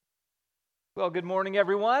Well, good morning,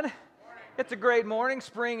 everyone. It's a great morning.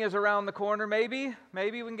 Spring is around the corner, maybe.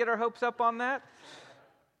 Maybe we can get our hopes up on that.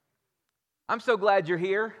 I'm so glad you're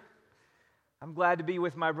here. I'm glad to be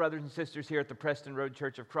with my brothers and sisters here at the Preston Road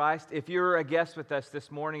Church of Christ. If you're a guest with us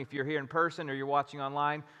this morning, if you're here in person or you're watching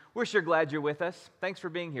online, we're sure glad you're with us. Thanks for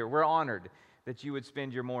being here. We're honored that you would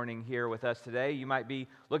spend your morning here with us today. You might be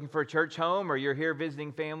looking for a church home or you're here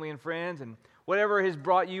visiting family and friends, and whatever has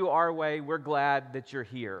brought you our way, we're glad that you're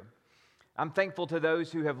here. I'm thankful to those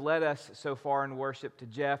who have led us so far in worship, to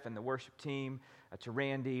Jeff and the worship team, to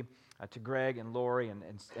Randy, to Greg and Lori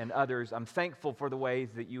and others. I'm thankful for the ways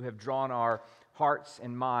that you have drawn our hearts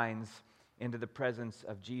and minds into the presence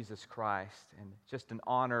of Jesus Christ. And just an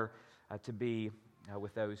honor to be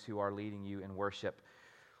with those who are leading you in worship.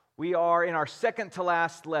 We are in our second to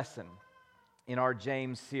last lesson in our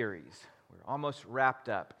James series. We're almost wrapped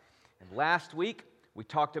up. And last week, we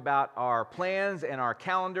talked about our plans and our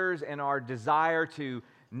calendars and our desire to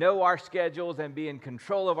know our schedules and be in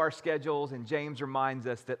control of our schedules. And James reminds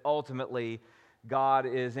us that ultimately God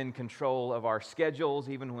is in control of our schedules,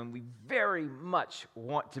 even when we very much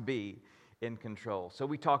want to be in control. So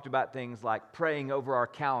we talked about things like praying over our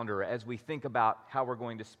calendar as we think about how we're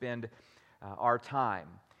going to spend our time.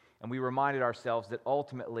 And we reminded ourselves that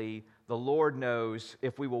ultimately the Lord knows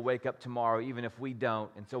if we will wake up tomorrow, even if we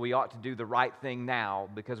don't. And so we ought to do the right thing now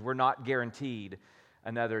because we're not guaranteed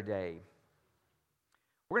another day.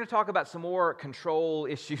 We're going to talk about some more control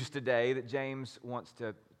issues today that James wants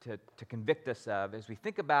to convict us of as we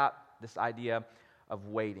think about this idea of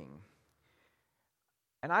waiting.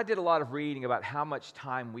 And I did a lot of reading about how much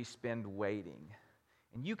time we spend waiting.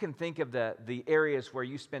 And you can think of the areas where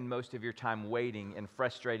you spend most of your time waiting in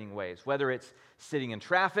frustrating ways, whether it's sitting in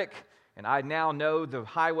traffic, and I now know the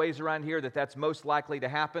highways around here that's most likely to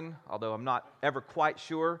happen, although I'm not ever quite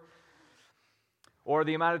sure, or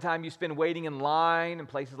the amount of time you spend waiting in line in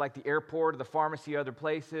places like the airport or the pharmacy or other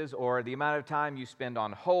places, or the amount of time you spend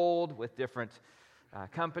on hold with different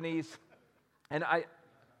companies. And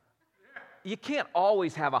you can't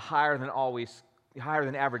always have a higher than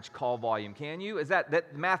average call volume, can you? Is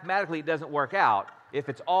that mathematically it doesn't work out if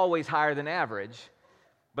it's always higher than average,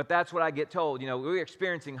 but that's what I get told. You know, we're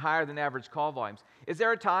experiencing higher than average call volumes. Is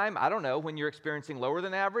there a time, I don't know, when you're experiencing lower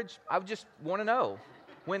than average? I just want to know,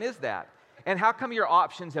 when is that? And how come your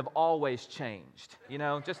options have always changed? You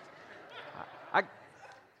know,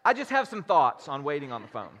 I just have some thoughts on waiting on the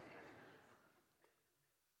phone.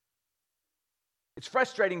 It's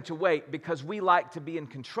frustrating to wait because we like to be in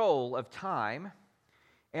control of time,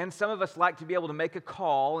 and some of us like to be able to make a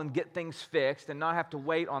call and get things fixed and not have to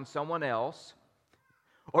wait on someone else.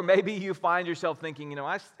 Or maybe you find yourself thinking, you know,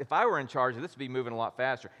 if I were in charge, this would be moving a lot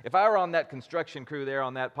faster. If I were on that construction crew there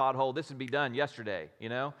on that pothole, this would be done yesterday, you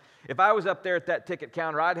know. If I was up there at that ticket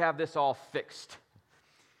counter, I'd have this all fixed.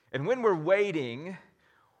 And when we're waiting,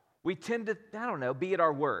 we tend to, be at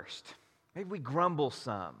our worst. Maybe we grumble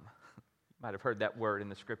some. Might have heard that word in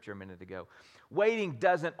the scripture a minute ago. Waiting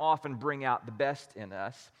doesn't often bring out the best in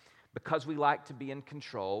us because we like to be in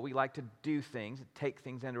control. We like to do things, take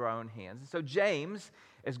things into our own hands. And so James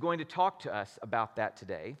is going to talk to us about that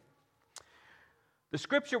today. The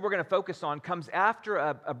scripture we're going to focus on comes after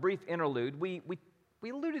a brief interlude. We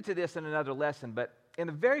alluded to this in another lesson, but in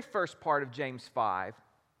the very first part of James 5,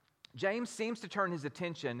 James seems to turn his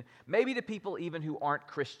attention maybe to people even who aren't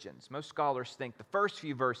Christians. Most scholars think the first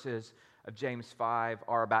few verses of James 5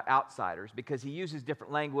 are about outsiders because he uses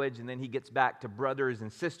different language and then he gets back to brothers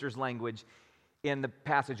and sisters language in the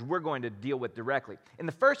passage we're going to deal with directly. In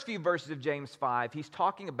the first few verses of James 5, he's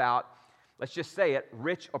talking about, let's just say it,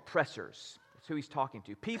 rich oppressors. That's who he's talking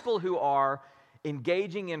to. People who are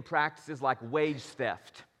engaging in practices like wage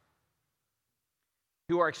theft,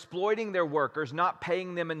 who are exploiting their workers, not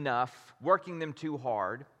paying them enough, working them too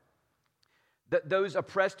hard. Those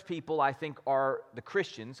oppressed people, I think, are the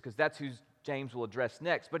Christians, because that's who James will address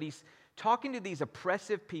next. But he's talking to these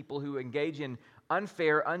oppressive people who engage in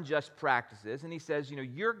unfair, unjust practices, and he says, you know,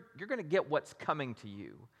 you're going to get what's coming to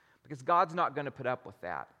you, because God's not going to put up with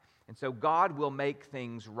that. And so God will make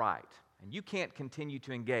things right, and you can't continue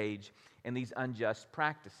to engage in these unjust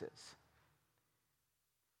practices.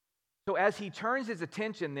 So as he turns his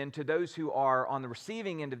attention then to those who are on the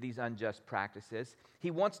receiving end of these unjust practices, he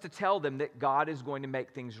wants to tell them that God is going to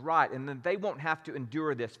make things right and that they won't have to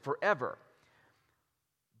endure this forever.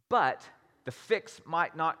 But the fix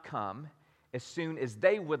might not come as soon as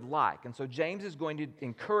they would like. And so James is going to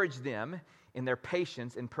encourage them in their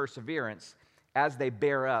patience and perseverance as they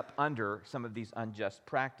bear up under some of these unjust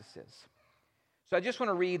practices. So I just want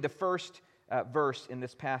to read the first verse in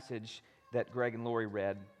this passage that Greg and Lori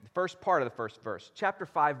read. The first part of the first verse, chapter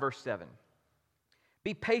 5, verse 7.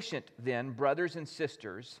 Be patient then, brothers and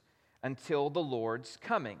sisters, until the Lord's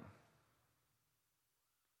coming.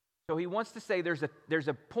 So he wants to say there's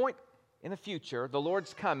a point in the future, the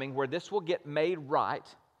Lord's coming, where this will get made right.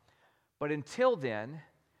 But until then,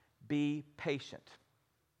 be patient.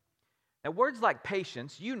 Now, words like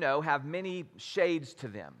patience, have many shades to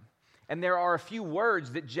them. And there are a few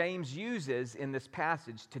words that James uses in this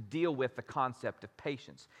passage to deal with the concept of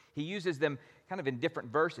patience. He uses them kind of in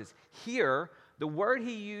different verses. Here, the word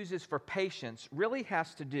he uses for patience really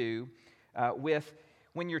has to do with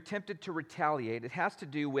when you're tempted to retaliate. It has to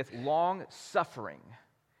do with long suffering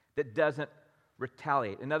that doesn't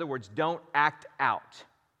retaliate. In other words, don't act out.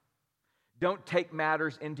 Don't take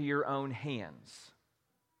matters into your own hands.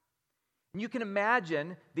 And you can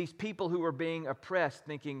imagine these people who are being oppressed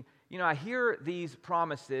thinking, I hear these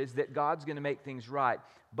promises that God's going to make things right,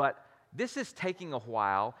 but this is taking a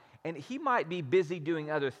while, and he might be busy doing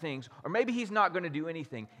other things, or maybe he's not going to do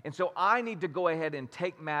anything. And so I need to go ahead and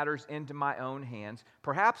take matters into my own hands,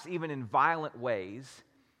 perhaps even in violent ways,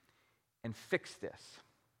 and fix this.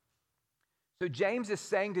 So James is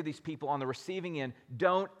saying to these people on the receiving end,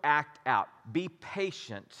 don't act out. Be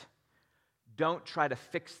patient. Don't try to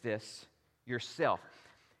fix this yourself.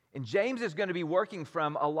 And James is going to be working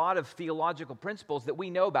from a lot of theological principles that we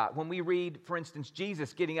know about. When we read, for instance,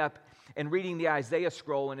 Jesus getting up and reading the Isaiah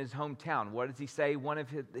scroll in his hometown, what does he say one of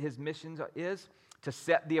his missions is? To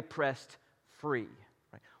set the oppressed free.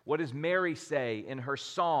 Right? What does Mary say in her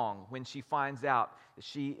song when she finds out that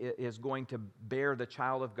she is going to bear the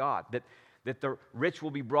child of God? That the rich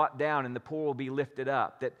will be brought down and the poor will be lifted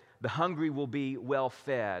up. That the hungry will be well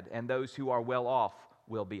fed and those who are well off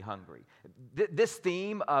will be hungry. This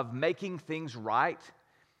theme of making things right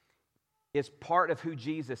is part of who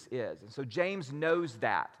Jesus is. And so James knows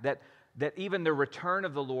that even the return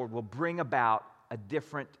of the Lord will bring about a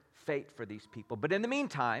different fate for these people. But in the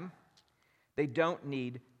meantime, they don't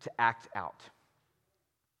need to act out.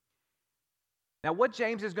 Now, what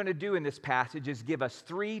James is going to do in this passage is give us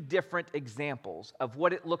 3 different examples of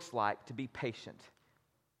what it looks like to be patient.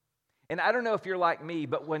 And I don't know if you're like me,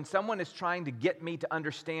 but when someone is trying to get me to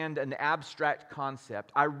understand an abstract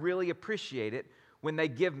concept, I really appreciate it when they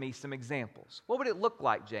give me some examples. What would it look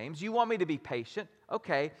like, James? You want me to be patient?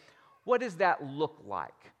 Okay, what does that look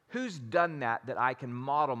like? Who's done that I can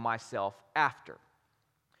model myself after?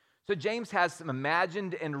 So James has some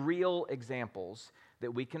imagined and real examples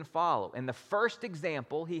that we can follow. And the first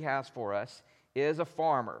example he has for us is a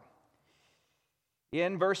farmer.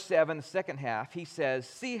 In verse 7, the second half, he says,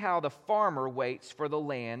 "See how the farmer waits for the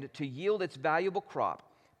land to yield its valuable crop,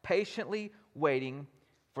 patiently waiting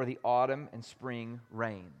for the autumn and spring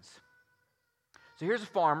rains." So here's a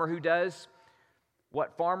farmer who does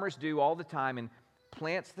what farmers do all the time and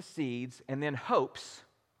plants the seeds and then hopes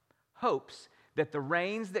that the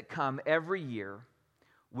rains that come every year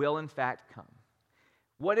will in fact come.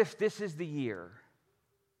 What if this is the year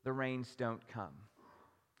the rains don't come?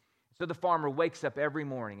 So the farmer wakes up every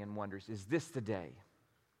morning and wonders, is this the day?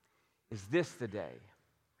 Is this the day?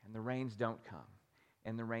 And the rains don't come.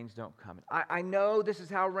 And the rains don't come. I know this is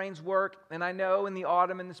how rains work, and I know in the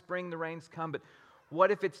autumn and the spring the rains come, but what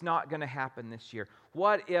if it's not going to happen this year?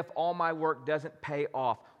 What if all my work doesn't pay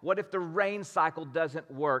off? What if the rain cycle doesn't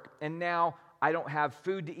work, and now I don't have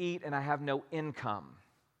food to eat and I have no income?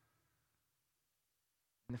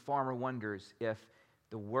 And the farmer wonders if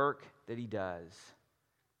the work that he does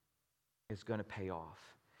is going to pay off.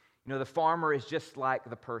 The farmer is just like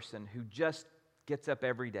the person who just gets up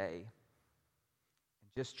every day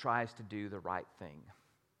and just tries to do the right thing.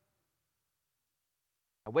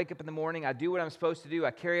 I wake up in the morning, I do what I'm supposed to do,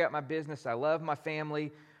 I carry out my business, I love my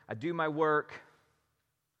family, I do my work.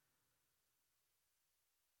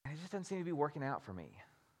 And it just doesn't seem to be working out for me.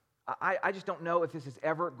 I just don't know if this is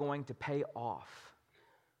ever going to pay off.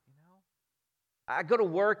 I go to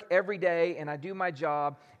work every day and I do my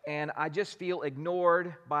job and I just feel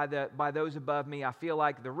ignored by those above me. I feel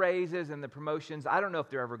like the raises and the promotions, I don't know if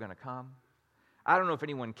they're ever going to come. I don't know if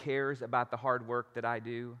anyone cares about the hard work that I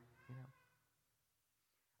do.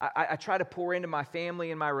 I try to pour into my family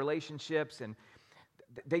and my relationships and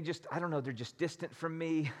they just, I don't know, they're just distant from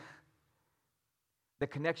me. The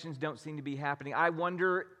connections don't seem to be happening. I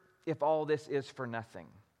wonder if all this is for nothing.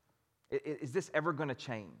 Is this ever going to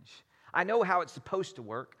change? I know how it's supposed to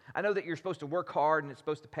work. I know that you're supposed to work hard and it's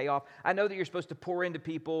supposed to pay off. I know that you're supposed to pour into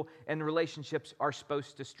people and relationships are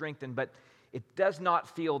supposed to strengthen, but it does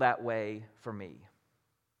not feel that way for me.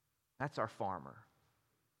 That's our farmer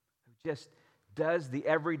who just does the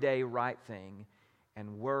everyday right thing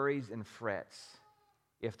and worries and frets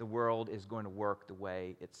if the world is going to work the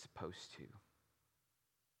way it's supposed to.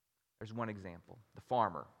 There's one example. The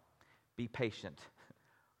farmer. Be patient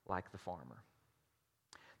like the farmer.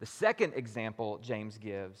 The second example James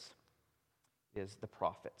gives is the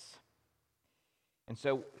prophets. And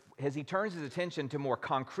so, as he turns his attention to more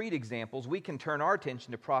concrete examples, we can turn our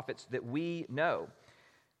attention to prophets that we know.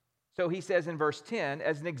 So he says in verse 10,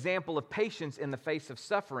 as an example of patience in the face of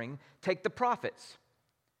suffering, take the prophets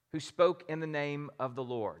who spoke in the name of the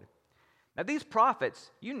Lord. Now these prophets,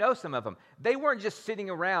 you know some of them, they weren't just sitting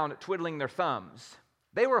around twiddling their thumbs.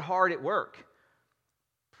 They were hard at work,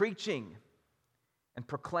 preaching and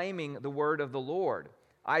proclaiming the word of the Lord.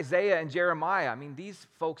 Isaiah and Jeremiah, these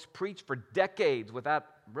folks preached for decades without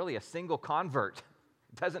really a single convert.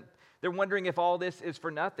 They're wondering if all this is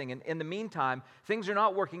for nothing. And in the meantime, things are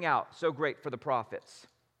not working out so great for the prophets.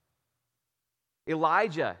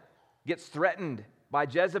 Elijah gets threatened by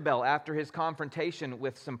Jezebel after his confrontation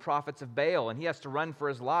with some prophets of Baal, and he has to run for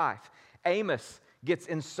his life. Amos gets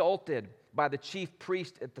insulted by the chief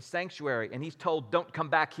priest at the sanctuary, and he's told, don't come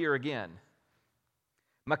back here again.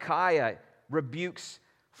 Micaiah rebukes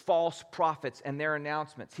false prophets and their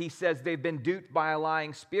announcements. He says they've been duped by a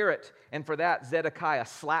lying spirit, and for that, Zedekiah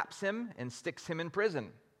slaps him and sticks him in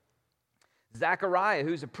prison. Zechariah,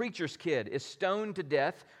 who's a preacher's kid, is stoned to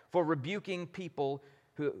death for rebuking people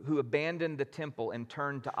who abandoned the temple and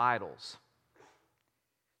turned to idols.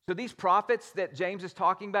 So these prophets that James is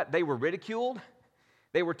talking about, they were ridiculed.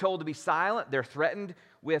 They were told to be silent. They're threatened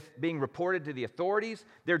with being reported to the authorities.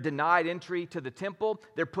 They're denied entry to the temple.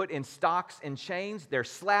 They're put in stocks and chains. They're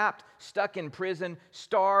slapped, stuck in prison,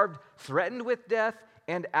 starved, threatened with death,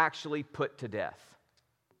 and actually put to death.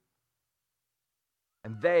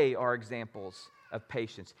 And they are examples of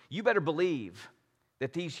patience. You better believe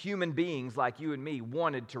that these human beings like you and me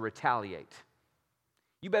wanted to retaliate.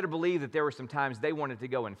 You better believe that there were some times they wanted to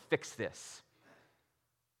go and fix this.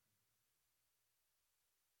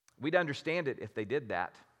 We'd understand it if they did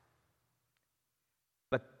that.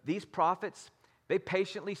 But these prophets, they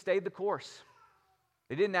patiently stayed the course.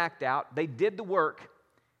 They didn't act out. They did the work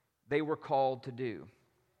they were called to do.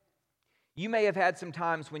 You may have had some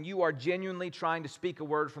times when you are genuinely trying to speak a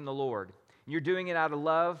word from the Lord. And you're doing it out of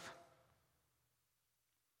love.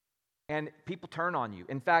 And people turn on you.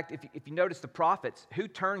 In fact, if you notice the prophets, who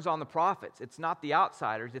turns on the prophets? It's not the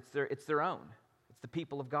outsiders, it's their own. It's the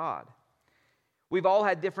people of God. We've all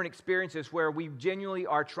had different experiences where we genuinely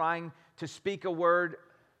are trying to speak a word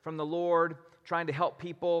from the Lord, trying to help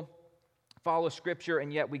people follow Scripture,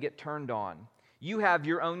 and yet we get turned on. You have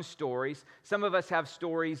your own stories. Some of us have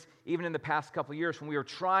stories, even in the past couple of years, when we were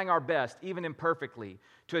trying our best, even imperfectly,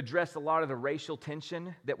 to address a lot of the racial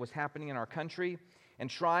tension that was happening in our country, and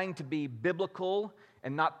trying to be biblical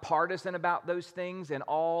and not partisan about those things, and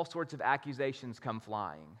all sorts of accusations come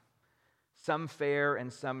flying. Some fair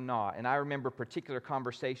and some not. And I remember particular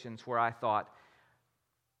conversations where I thought,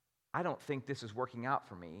 I don't think this is working out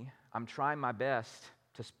for me. I'm trying my best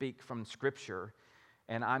to speak from Scripture,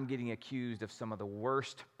 and I'm getting accused of some of the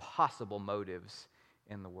worst possible motives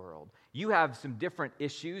in the world. You have some different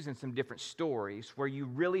issues and some different stories where you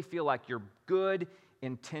really feel like your good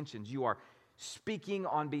intentions, you are speaking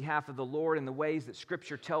on behalf of the Lord in the ways that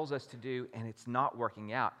Scripture tells us to do, and it's not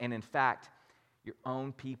working out. And in fact, your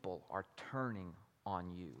own people are turning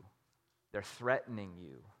on you. They're threatening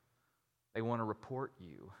you. They want to report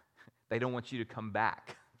you. They don't want you to come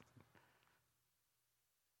back.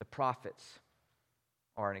 The prophets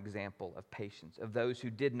are an example of patience, of those who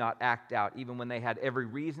did not act out even when they had every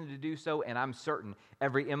reason to do so, and I'm certain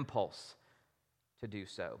every impulse to do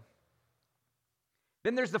so.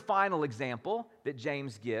 Then there's the final example that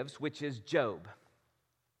James gives, which is Job.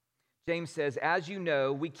 James says, as you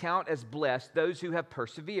know, we count as blessed those who have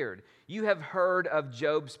persevered. You have heard of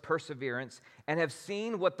Job's perseverance and have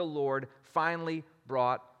seen what the Lord finally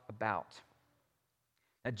brought about.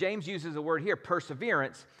 Now, James uses a word here,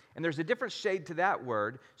 perseverance, and there's a different shade to that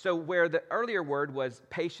word. So where the earlier word was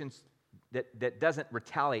patience that doesn't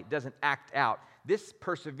retaliate, doesn't act out, this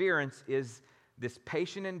perseverance is this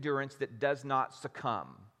patient endurance that does not succumb.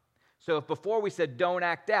 So if before we said don't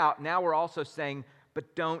act out, now we're also saying,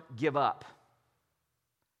 but don't give up.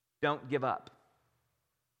 Don't give up.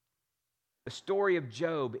 The story of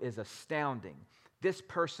Job is astounding. This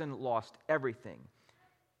person lost everything.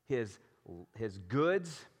 His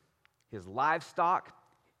goods, his livestock,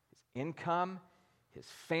 his income, his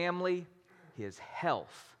family, his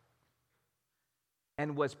health,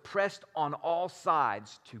 and was pressed on all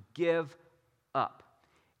sides to give up.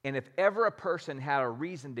 And if ever a person had a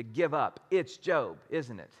reason to give up, it's Job,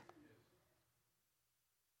 isn't it?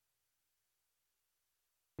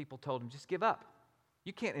 People told him, just give up.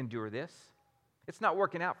 You can't endure this. It's not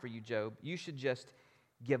working out for you, Job. You should just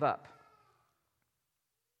give up.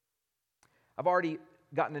 I've already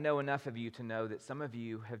gotten to know enough of you to know that some of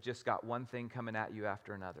you have just got one thing coming at you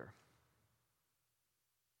after another.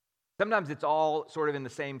 Sometimes it's all sort of in the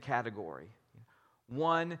same category.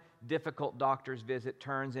 One difficult doctor's visit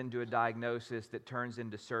turns into a diagnosis that turns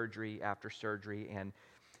into surgery after surgery and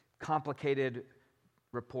complicated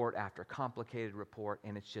report after complicated report,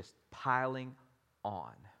 and it's just piling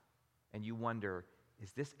on. And you wonder,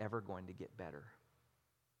 is this ever going to get better?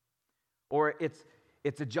 Or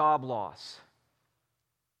it's a job loss,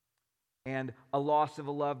 and a loss of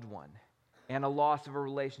a loved one, and a loss of a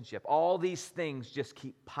relationship. All these things just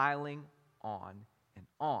keep piling on and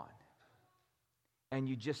on. And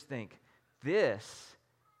you just think, this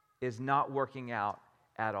is not working out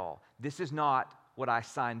at all. This is not what I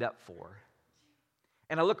signed up for.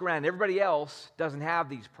 And I look around, everybody else doesn't have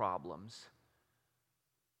these problems,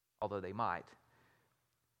 although they might.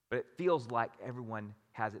 But it feels like everyone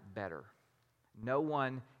has it better. No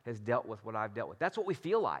one has dealt with what I've dealt with. That's what we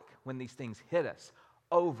feel like when these things hit us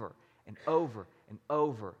over and over and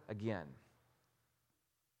over again.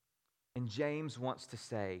 And James wants to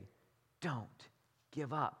say, don't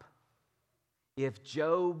give up. If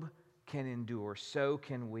Job can endure, so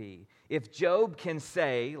can we. If Job can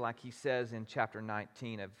say, like he says in chapter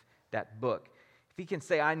 19 of that book, if he can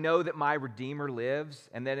say, I know that my Redeemer lives,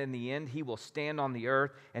 and that in the end he will stand on the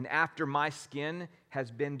earth, and after my skin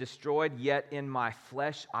has been destroyed, yet in my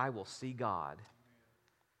flesh I will see God.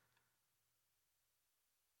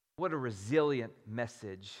 What a resilient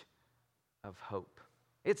message of hope.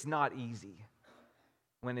 It's not easy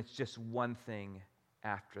when it's just one thing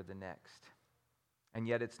after the next. And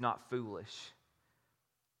yet it's not foolish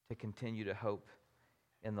to continue to hope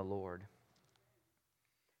in the Lord.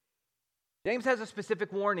 James has a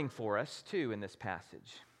specific warning for us, too, in this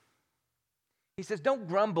passage. He says, don't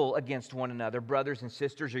grumble against one another, brothers and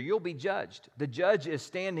sisters, or you'll be judged. The judge is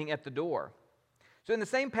standing at the door. So in the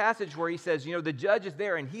same passage where he says, the judge is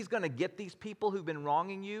there and he's going to get these people who've been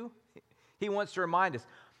wronging you, he wants to remind us,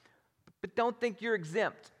 but don't think you're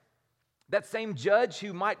exempt. That same judge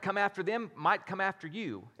who might come after them might come after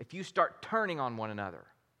you if you start turning on one another.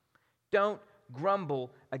 Don't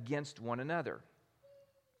grumble against one another.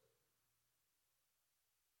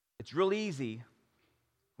 It's real easy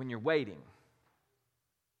when you're waiting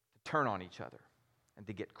to turn on each other and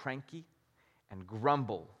to get cranky and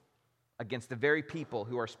grumble against the very people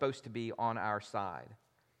who are supposed to be on our side.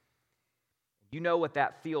 You know what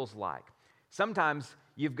that feels like. Sometimes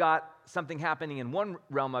you've got something happening in one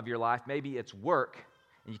realm of your life, maybe it's work,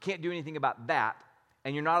 and you can't do anything about that,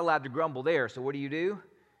 and you're not allowed to grumble there. So what do?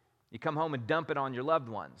 You come home and dump it on your loved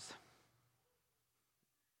ones.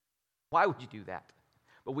 Why would you do that?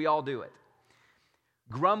 But we all do it.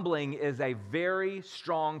 Grumbling is a very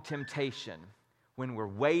strong temptation when we're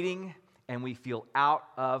waiting and we feel out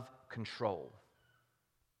of control.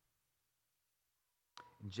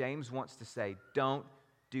 And James wants to say, don't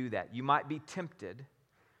do that. You might be tempted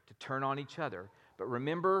to turn on each other, but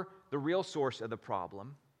remember the real source of the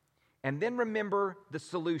problem, and then remember the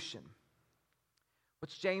solution.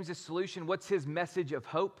 What's James's solution? What's his message of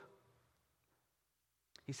hope?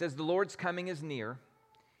 He says, the Lord's coming is near,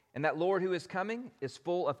 and that Lord who is coming is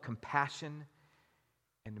full of compassion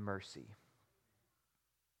and mercy.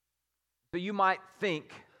 So you might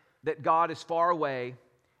think that God is far away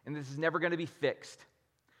and this is never going to be fixed.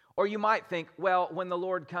 Or you might think, well, when the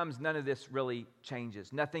Lord comes, none of this really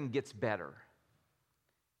changes. Nothing gets better.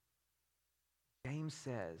 James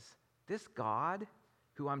says, this God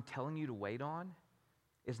who I'm telling you to wait on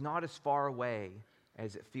is not as far away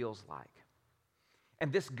as it feels like.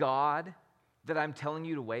 And this God that I'm telling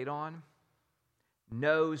you to wait on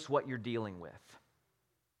knows what you're dealing with.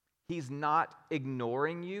 He's not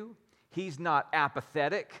ignoring you. He's not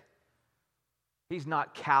apathetic. He's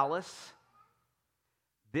not callous.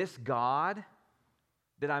 This God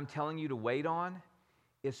that I'm telling you to wait on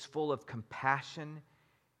is full of compassion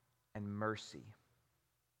and mercy.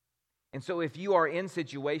 And so if you are in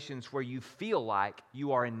situations where you feel like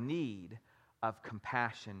you are in need of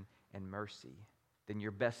compassion and mercy, then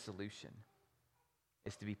your best solution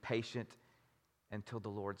is to be patient until the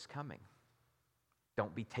Lord's coming.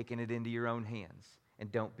 Don't be taking it into your own hands,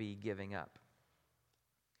 and don't be giving up.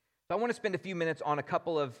 So I want to spend a few minutes on a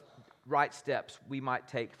couple of right steps we might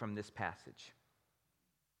take from this passage.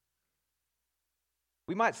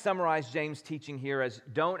 We might summarize James' teaching here as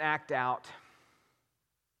don't act out,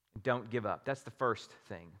 don't give up. That's the first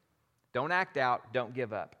thing. Don't act out, don't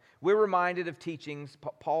give up. We're reminded of teachings.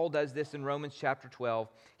 Paul does this in Romans chapter 12.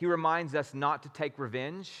 He reminds us not to take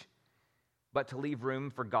revenge, but to leave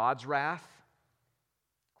room for God's wrath.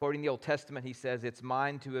 Quoting the Old Testament, he says, "It's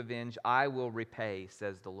mine to avenge, I will repay,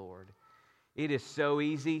 says the Lord." It is so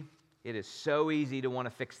easy. It is so easy to want to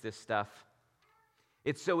fix this stuff.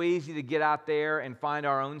 It's so easy to get out there and find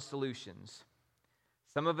our own solutions.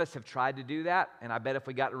 Some of us have tried to do that, and I bet if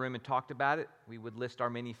we got in a room and talked about it, we would list our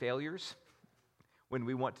many failures when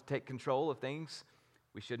we want to take control of things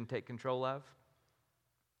we shouldn't take control of.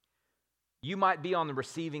 You might be on the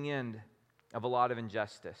receiving end of a lot of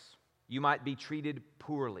injustice. You might be treated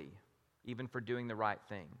poorly, even for doing the right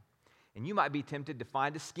thing. And you might be tempted to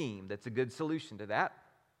find a scheme that's a good solution to that.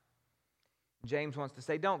 James wants to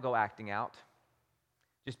say, don't go acting out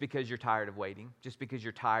just because you're tired of waiting, just because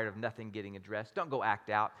you're tired of nothing getting addressed. Don't go act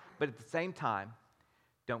out, but at the same time,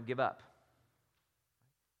 don't give up.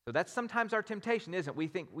 So that's sometimes our temptation, isn't it? We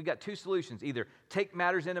think we got two solutions, either take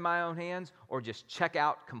matters into my own hands or just check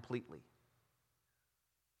out completely.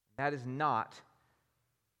 That is not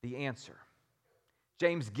the answer.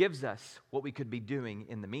 James gives us what we could be doing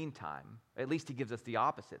in the meantime. At least he gives us the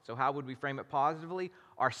opposite. So how would we frame it positively?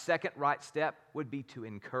 Our second right step would be to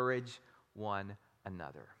encourage one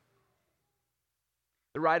another.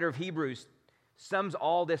 The writer of Hebrews sums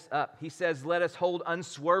all this up. He says, "Let us hold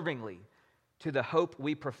unswervingly to the hope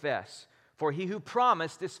we profess, for he who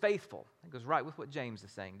promised is faithful." That goes right with what James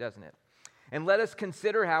is saying, doesn't it? "And let us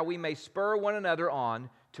consider how we may spur one another on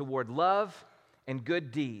toward love and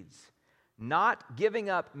good deeds, not giving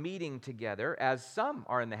up meeting together, as some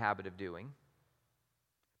are in the habit of doing,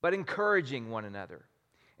 but encouraging one another,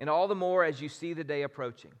 and all the more as you see the day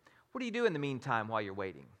approaching." What do you do in the meantime while you're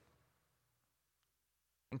waiting?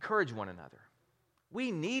 Encourage one another.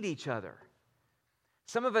 We need each other.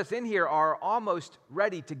 Some of us in here are almost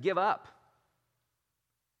ready to give up.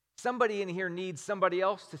 Somebody in here needs somebody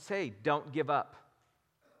else to say, don't give up.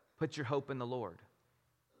 Put your hope in the Lord.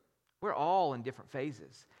 We're all in different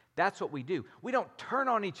phases. That's what we do. We don't turn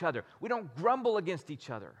on each other. We don't grumble against each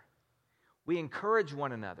other. We encourage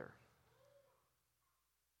one another.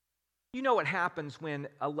 You know what happens when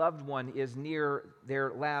a loved one is near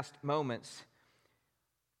their last moments?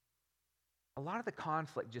 A lot of the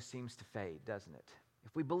conflict just seems to fade, doesn't it?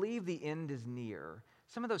 If we believe the end is near,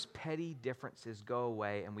 some of those petty differences go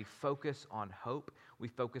away and we focus on hope. We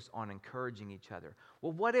focus on encouraging each other.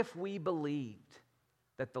 Well, what if we believed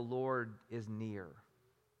that the Lord is near?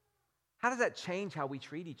 How does that change how we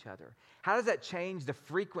treat each other? How does that change the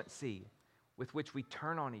frequency with which we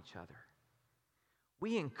turn on each other?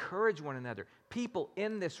 We encourage one another. People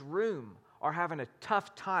in this room are having a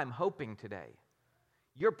tough time hoping today.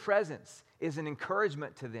 Your presence is an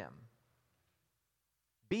encouragement to them.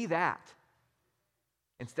 Be that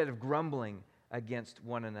instead of grumbling against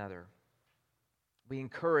one another. We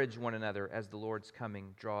encourage one another as the Lord's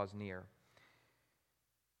coming draws near.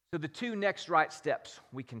 So the two next right steps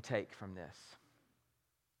we can take from this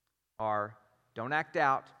are don't act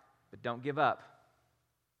out, but don't give up.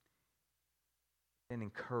 And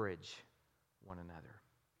encourage one another.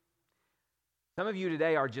 Some of you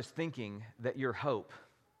today are just thinking that your hope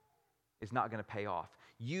is not going to pay off.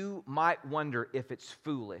 You might wonder if it's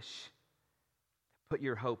foolish to put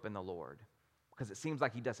your hope in the Lord because it seems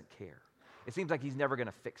like He doesn't care. It seems like He's never going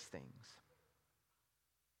to fix things.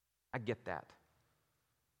 I get that.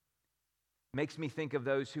 Makes me think of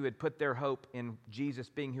those who had put their hope in Jesus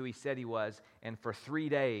being who He said He was, and for 3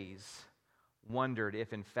 days wondered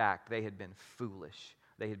if in fact they had been foolish,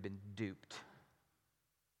 they had been duped.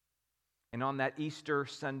 And on that Easter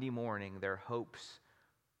Sunday morning, their hopes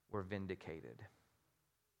were vindicated.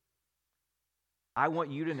 I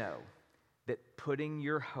want you to know that putting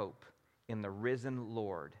your hope in the risen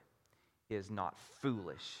Lord is not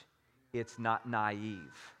foolish. It's not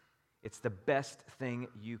naive. It's the best thing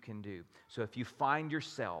you can do. So if you find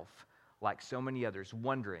yourself, like so many others,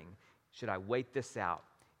 wondering, should I wait this out?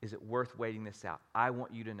 Is it worth waiting this out? I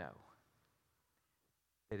want you to know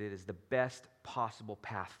that it is the best possible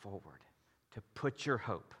path forward to put your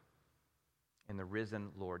hope in the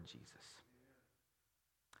risen Lord Jesus.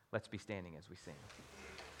 Let's be standing as we sing.